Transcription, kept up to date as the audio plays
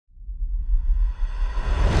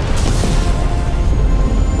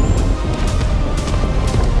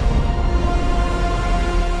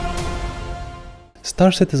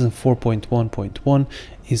Star Citizen 4.1.1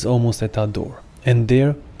 is almost at our door, and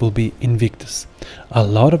there will be Invictus. A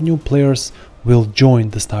lot of new players will join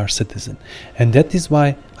the Star Citizen, and that is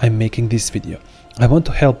why I'm making this video. I want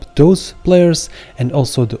to help those players and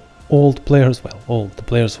also the old players, well, all the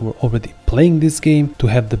players who are already playing this game, to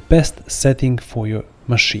have the best setting for your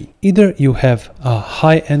machine. Either you have a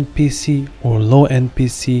high-end PC or low-end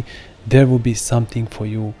PC, there will be something for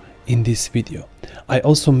you in this video. I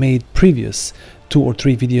also made previous 2 or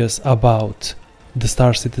 3 videos about the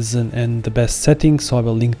Star Citizen and the best settings, so I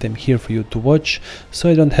will link them here for you to watch, so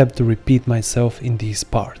I don't have to repeat myself in these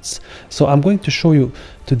parts. So I'm going to show you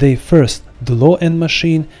today first the low-end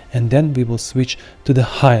machine, and then we will switch to the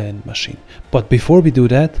high-end machine. But before we do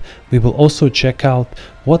that, we will also check out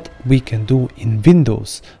what we can do in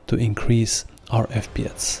Windows to increase our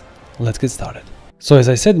FPS. Let's get started. So as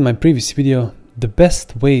I said in my previous video, the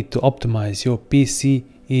best way to optimize your PC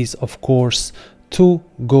is, of course, to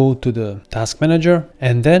go to the task manager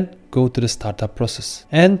and then go to the startup process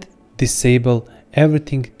and disable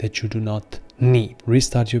everything that you do not need.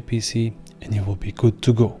 Restart your PC and you will be good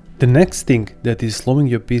to go. The next thing that is slowing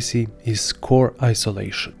your PC is core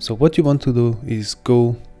isolation. So what you want to do is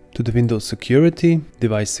go to the Windows security,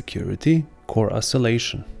 device security, core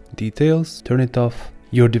isolation, details, turn it off.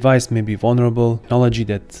 Your device may be vulnerable, technology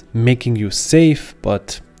that's making you safe,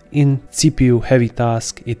 but in CPU heavy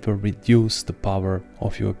task it will reduce the power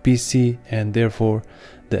of your PC and therefore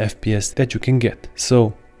the FPS that you can get.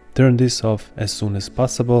 So turn this off as soon as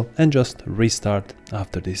possible and just restart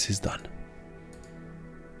after this is done.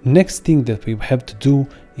 Next thing that we have to do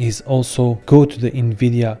is also go to the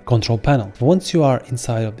NVIDIA control panel. Once you are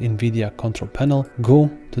inside of the NVIDIA control panel,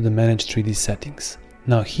 go to the manage 3D settings.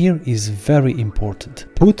 Now here is very important.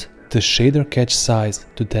 Put the shader cache size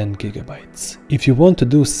to 10 GB. If you want to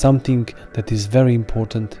do something that is very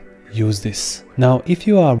important, use this. Now if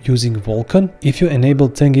you are using Vulkan, if you enable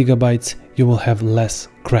 10 GB, you will have less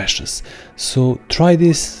crashes. So try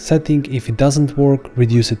this setting. If it doesn't work,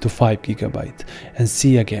 reduce it to 5 GB and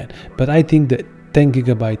see again. But I think that 10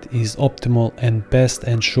 GB is optimal and best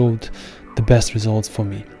and showed the best results for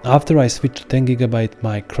me. After I switched to 10 GB,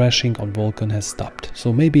 my crashing on Vulkan has stopped,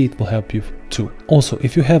 so maybe it will help you too. Also,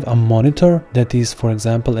 if you have a monitor that is, for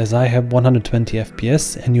example, as I have 120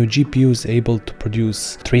 FPS and your GPU is able to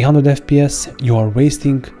produce 300 FPS, you are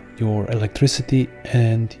wasting your electricity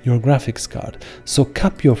and your graphics card. So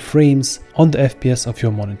cap your frames on the FPS of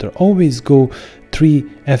your monitor. Always go 3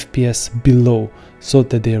 FPS below so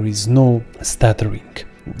that there is no stuttering.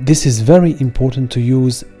 This is very important to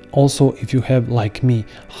use also if you have, like me,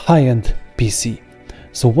 high-end PC.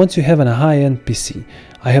 So once you have a high-end PC,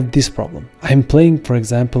 I have this problem. I'm playing, for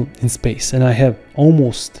example, in space and I have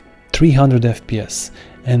almost 300 FPS,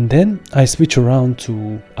 and then I switch around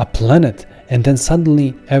to a planet and then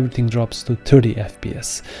suddenly everything drops to 30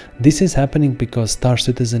 FPS. This is happening because Star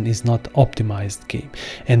Citizen is not optimized game,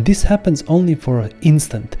 and this happens only for an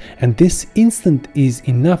instant, and this instant is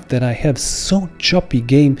enough that I have so choppy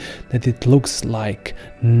game that it looks like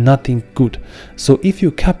nothing good. So if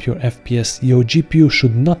you cap your FPS, your GPU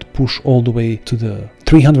should not push all the way to the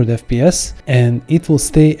 300 FPS, and it will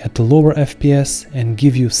stay at the lower FPS and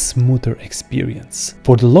give you smoother experience.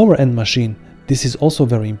 For the lower end machine, this is also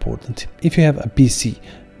very important. If you have a PC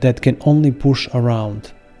that can only push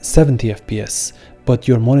around 70 FPS, but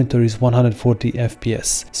your monitor is 140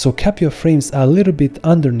 FPS, so cap your frames a little bit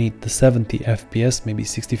underneath the 70 FPS, maybe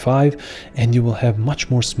 65, and you will have much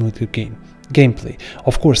more smoother gameplay.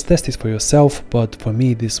 Of course, test it for yourself, but for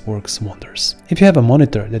me this works wonders. If you have a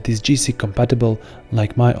monitor that is GC compatible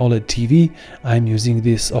like my OLED TV, I'm using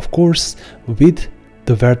this, of course, with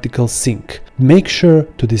the vertical sync. Make sure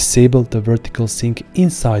to disable the vertical sync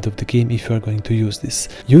inside of the game if you are going to use this.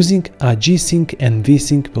 Using a G-Sync and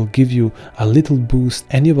V-Sync will give you a little boost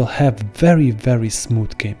and you will have very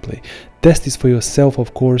smooth gameplay. Test this for yourself,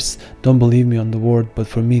 of course, don't believe me on the word, but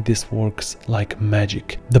for me this works like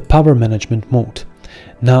magic. The power management mode.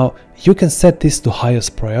 Now you can set this to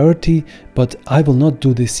highest priority, but I will not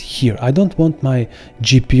do this here. I don't want my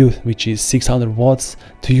GPU, which is 600 watts,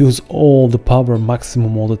 to use all the power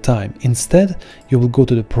maximum all the time. Instead, you will go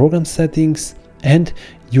to the program settings and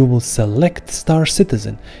you will select Star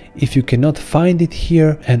Citizen. If you cannot find it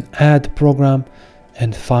here, and add program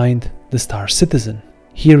and find the Star Citizen.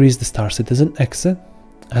 Here is the Star Citizen exe,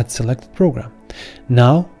 add selected program.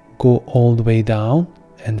 Now go all the way down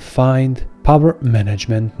and find power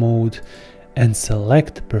management mode and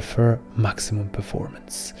select prefer maximum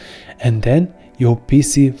performance, and then your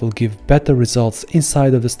PC will give better results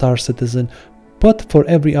inside of the Star Citizen, but for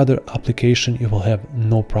every other application you will have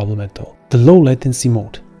no problem at all. The low latency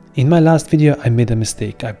mode. In my last video I made a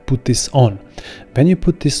mistake. I put this on. When you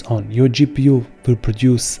put this on, your GPU will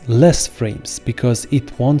produce less frames because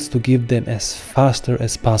it wants to give them as faster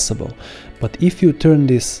as possible. But if you turn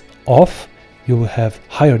this off, you will have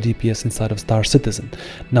higher DPS inside of Star Citizen.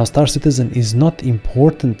 Now Star Citizen is not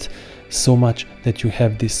important so much that you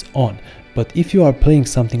have this on, but if you are playing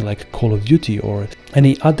something like Call of Duty or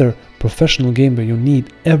any other professional game where you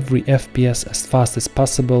need every FPS as fast as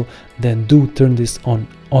possible, then do turn this on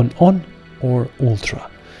or ultra,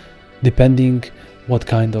 depending what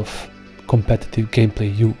kind of competitive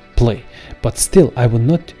gameplay you play. But still, I will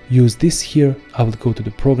not use this here. I will go to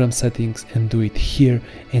the program settings and do it here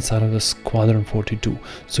inside of the Squadron 42.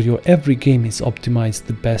 So your every game is optimized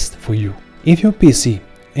the best for you. If your PC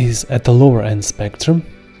is at the lower end spectrum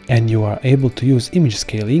and you are able to use image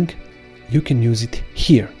scaling, you can use it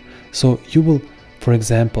here. So you will, for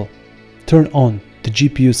example, turn on the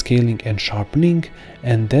GPU scaling and sharpening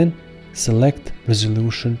and then select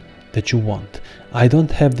resolution that you want. I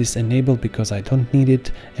don't have this enabled because I don't need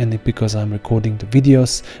it and because I'm recording the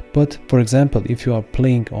videos, but for example, if you are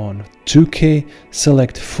playing on 2K,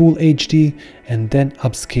 select full HD and then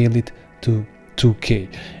upscale it to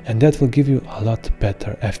 2K, and that will give you a lot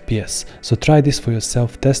better FPS. So try this for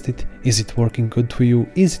yourself, test it. Is it working good for you?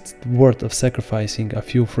 Is it worth of sacrificing a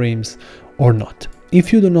few frames or not?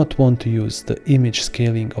 If you do not want to use the image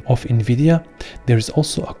scaling of NVIDIA, there is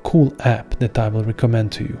also a cool app that I will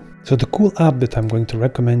recommend to you. So the cool app that I'm going to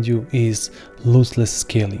recommend you is lossless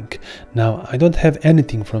scaling. Now I don't have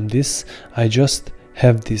anything from this, I just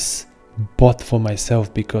have this bought for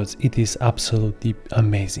myself because it is absolutely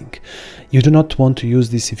amazing. You do not want to use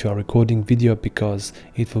this if you are recording video because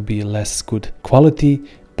it will be less good quality,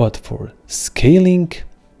 but for scaling,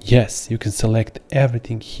 yes, you can select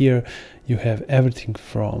everything here. You have everything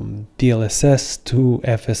from DLSS to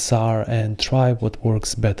FSR and try what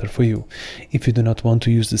works better for you. If you do not want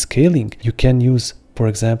to use the scaling, you can use, for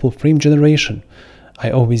example, frame generation.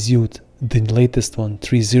 I always use the latest one,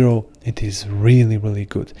 3.0. It is really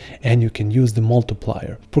good, and you can use the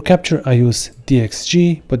multiplier. For capture I use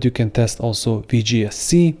DXG, but you can test also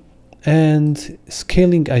VGSC. And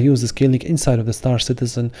scaling, I use the scaling inside of the Star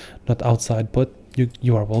Citizen, not outside, but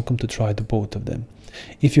you are welcome to try the both of them.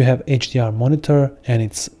 If you have HDR monitor and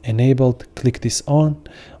it's enabled, click this on.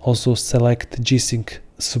 Also select G-Sync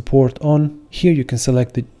support on. Here you can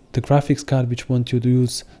select the graphics card which you want to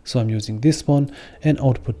use, so I'm using this one, and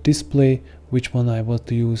output display, which one I want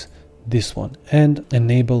to use, this one, and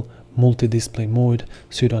enable multi-display mode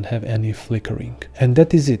so you don't have any flickering. And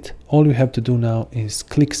that is it. All you have to do now is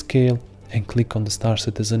click scale and click on the Star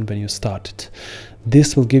Citizen when you start it.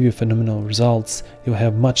 This will give you phenomenal results. You'll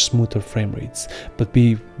have much smoother frame rates, but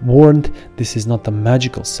be warned, this is not a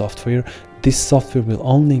magical software. This software will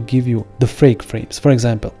only give you the fake frames. For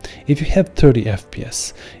example, if you have 30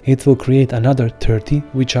 FPS, it will create another 30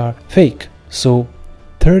 which are fake. So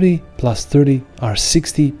 30 plus 30 are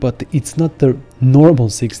 60, but it's not the normal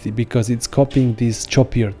 60 because it's copying this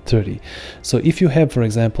choppier 30. So if you have, for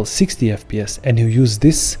example, 60 FPS and you use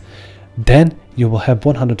this, then you will have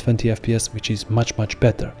 120 FPS, which is much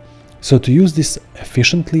better. So to use this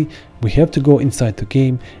efficiently, we have to go inside the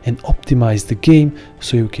game and optimize the game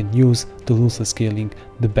so you can use the lossless scaling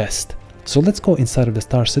the best. So let's go inside of the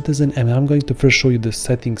Star Citizen, and I'm going to first show you the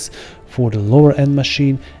settings for the lower end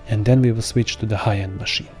machine, and then we will switch to the high end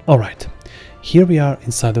machine. Alright, here we are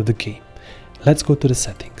inside of the game. Let's go to the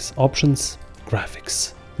settings, options,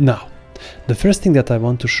 graphics. Now, the first thing that I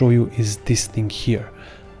want to show you is this thing here.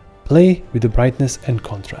 Play with the brightness and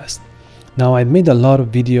contrast. Now I made a lot of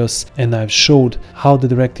videos and I've showed how the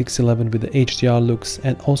DirectX 11 with the HDR looks,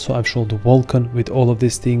 and also I've showed the Vulkan with all of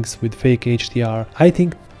these things with fake HDR. I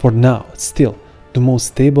think for now still the most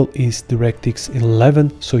stable is DirectX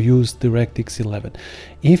 11, so use DirectX 11.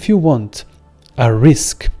 If you want a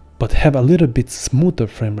risk but have a little bit smoother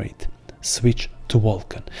frame rate, switch to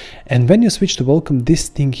Vulkan. And when you switch to Vulkan, this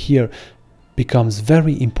thing here becomes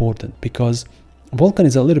very important because Vulkan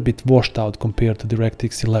is a little bit washed out compared to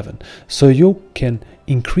DirectX 11, so you can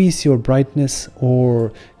increase your brightness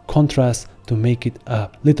or contrast to make it a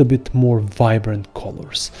little bit more vibrant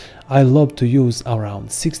colors. I love to use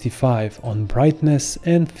around 65 on brightness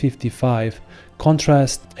and 55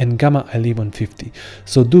 contrast, and gamma I leave on 50.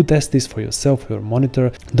 So do test this for yourself, for your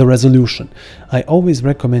monitor. The resolution, I always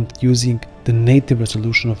recommend using the native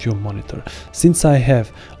resolution of your monitor. Since I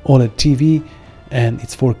have OLED TV and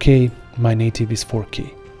it's 4K, my native is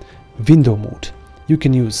 4K. Window mode, you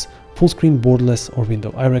can use full screen, borderless, or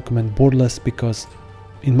window. I recommend borderless because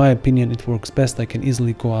in my opinion it works best. I can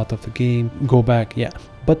easily go out of the game, go back, yeah,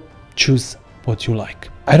 but choose what you like.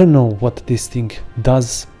 I don't know what this thing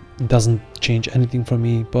does, It doesn't change anything for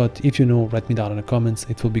me, but if you know, write me down in the comments,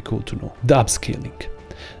 it will be cool to know. The upscaling.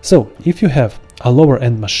 So if you have a lower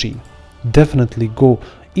end machine, definitely go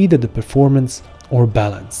either the performance or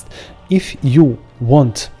balanced. If you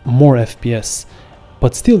want more FPS,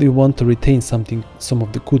 but still you want to retain some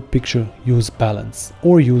of the good picture, use balance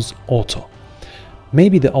or use auto.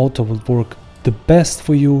 Maybe the auto will work the best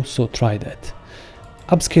for you, so try that.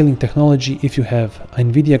 Upscaling technology, if you have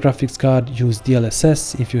NVIDIA graphics card, use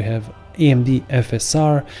DLSS. If you have AMD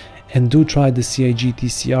FSR, and do try the CIG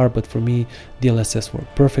TCR, but for me DLSS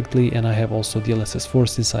worked perfectly, and I have also DLSS 4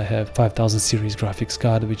 since I have 5000 series graphics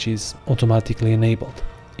card, which is automatically enabled.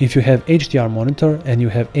 If you have HDR monitor and you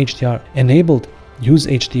have HDR enabled, use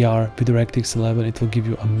HDR with DirectX 11, it will give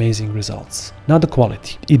you amazing results. Now the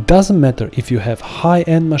quality. It doesn't matter if you have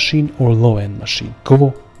high-end machine or low-end machine,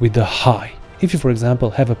 go with the high. If you, for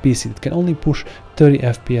example, have a PC that can only push 30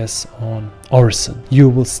 FPS on Orison, you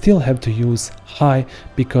will still have to use high,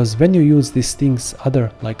 because when you use these things,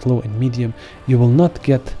 other like low and medium, you will not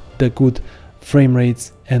get the good frame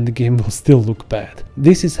rates and the game will still look bad.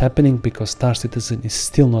 This is happening because Star Citizen is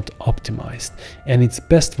still not optimized, and it's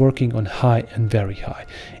best working on high and very high.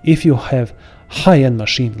 If you have high-end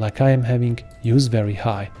machine like I am having, use very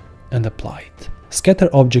high and apply it.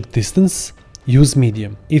 Scatter object distance, use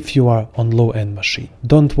medium if you are on low-end machine.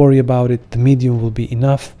 Don't worry about it, the medium will be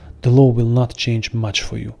enough, the low will not change much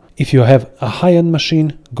for you. If you have a high-end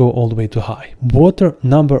machine, go all the way to high. Water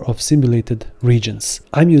number of simulated regions.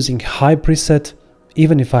 I'm using high preset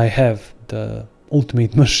even if I have the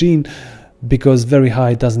ultimate machine, because very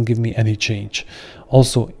high doesn't give me any change.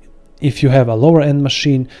 Also, if you have a lower end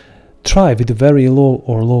machine, try with very low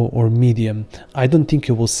or medium. I don't think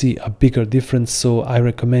you will see a bigger difference, so I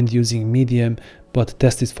recommend using medium, but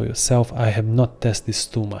test it for yourself. I have not tested this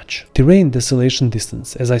too much. Terrain desolation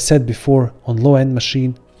distance. As I said before, on low end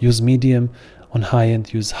machine, use medium. On high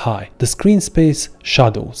end, use high. The screen space,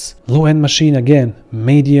 shadows. Low end machine, again,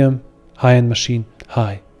 medium. High end machine,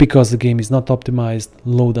 high. Because the game is not optimized,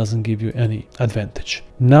 low doesn't give you any advantage.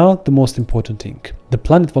 Now the most important thing, the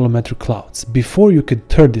planet volumetric clouds. Before you could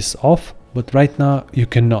turn this off, but right now you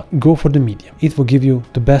cannot. Go for the medium. It will give you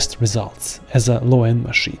the best results as a low-end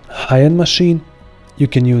machine. High-end machine, you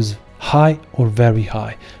can use high or very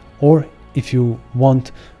high, or if you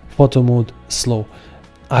want photo mode, slow.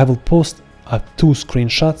 I will post 2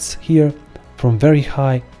 screenshots here from very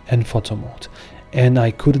high and photo mode, and I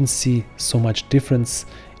couldn't see so much difference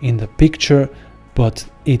in the picture, but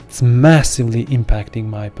it's massively impacting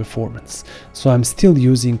my performance, so I'm still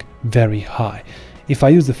using very high. If I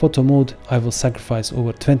use the photo mode, I will sacrifice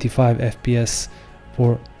over 25 FPS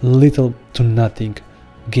for little to nothing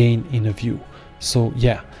gain in a view. So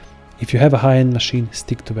yeah, if you have a high-end machine,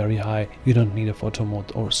 stick to very high. You don't need a photo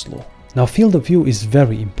mode or slow. Now field of view is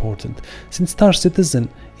very important. Since Star Citizen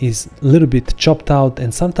is a little bit chopped out,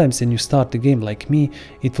 and sometimes when you start the game like me,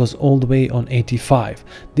 it was all the way on 85.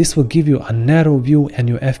 This will give you a narrow view and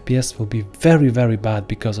your FPS will be very bad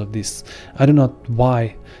because of this. I don't know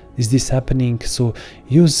why is this happening, so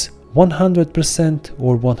use 100%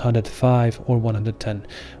 or 105 or 110,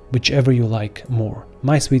 whichever you like more.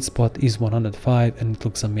 My sweet spot is 105 and it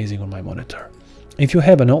looks amazing on my monitor. If you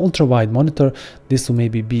have an ultra wide monitor, this will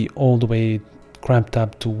maybe be all the way cramped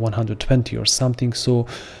up to 120 or something, so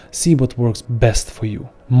see what works best for you.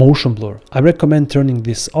 Motion blur. I recommend turning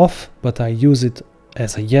this off, but I use it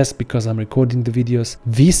as a yes because I'm recording the videos.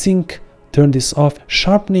 VSync, turn this off.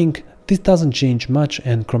 Sharpening, this doesn't change much,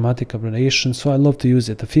 and chromatic aberration, so I love to use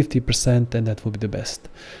it at 50% and that will be the best.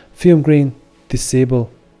 Film grain,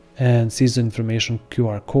 disable, and season information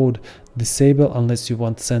QR code, disable unless you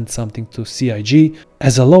want to send something to CIG.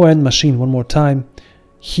 As a low-end machine, one more time,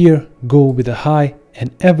 here go with the high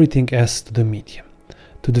and everything else to the medium.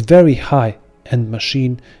 To the very high-end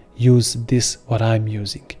machine, use this what I'm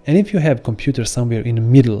using. And if you have computer somewhere in the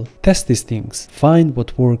middle, test these things, find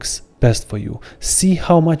what works best for you. See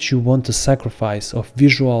how much you want to sacrifice of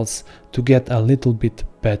visuals to get a little bit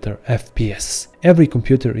better FPS. Every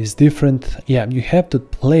computer is different. Yeah, you have to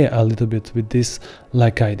play a little bit with this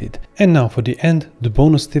like I did. And now for the end, the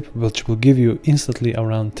bonus tip which will give you instantly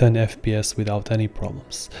around 10 FPS without any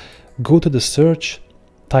problems. Go to the search,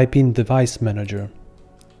 type in device manager,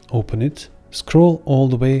 open it, scroll all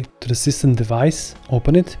the way to the system device,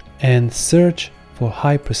 open it, and search for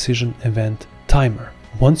high precision event timer.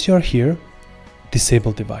 Once you're here,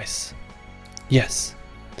 disable device. Yes.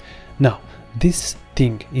 Now, this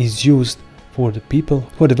thing is used for the people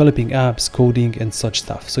who are developing apps, coding and such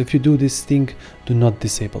stuff. So if you do this thing, do not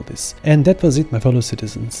disable this. And that was it, my fellow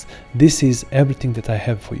citizens. This is everything that I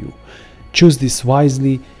have for you. Choose this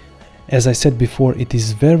wisely As I said before, it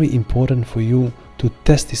is very important for you to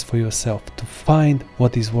test this for yourself, to find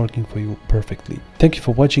what is working for you perfectly. Thank you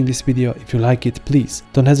for watching this video. If you like it, please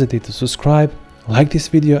don't hesitate to subscribe, like this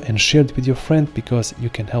video and share it with your friend because you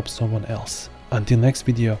can help someone else. Until next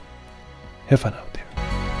video, have fun out.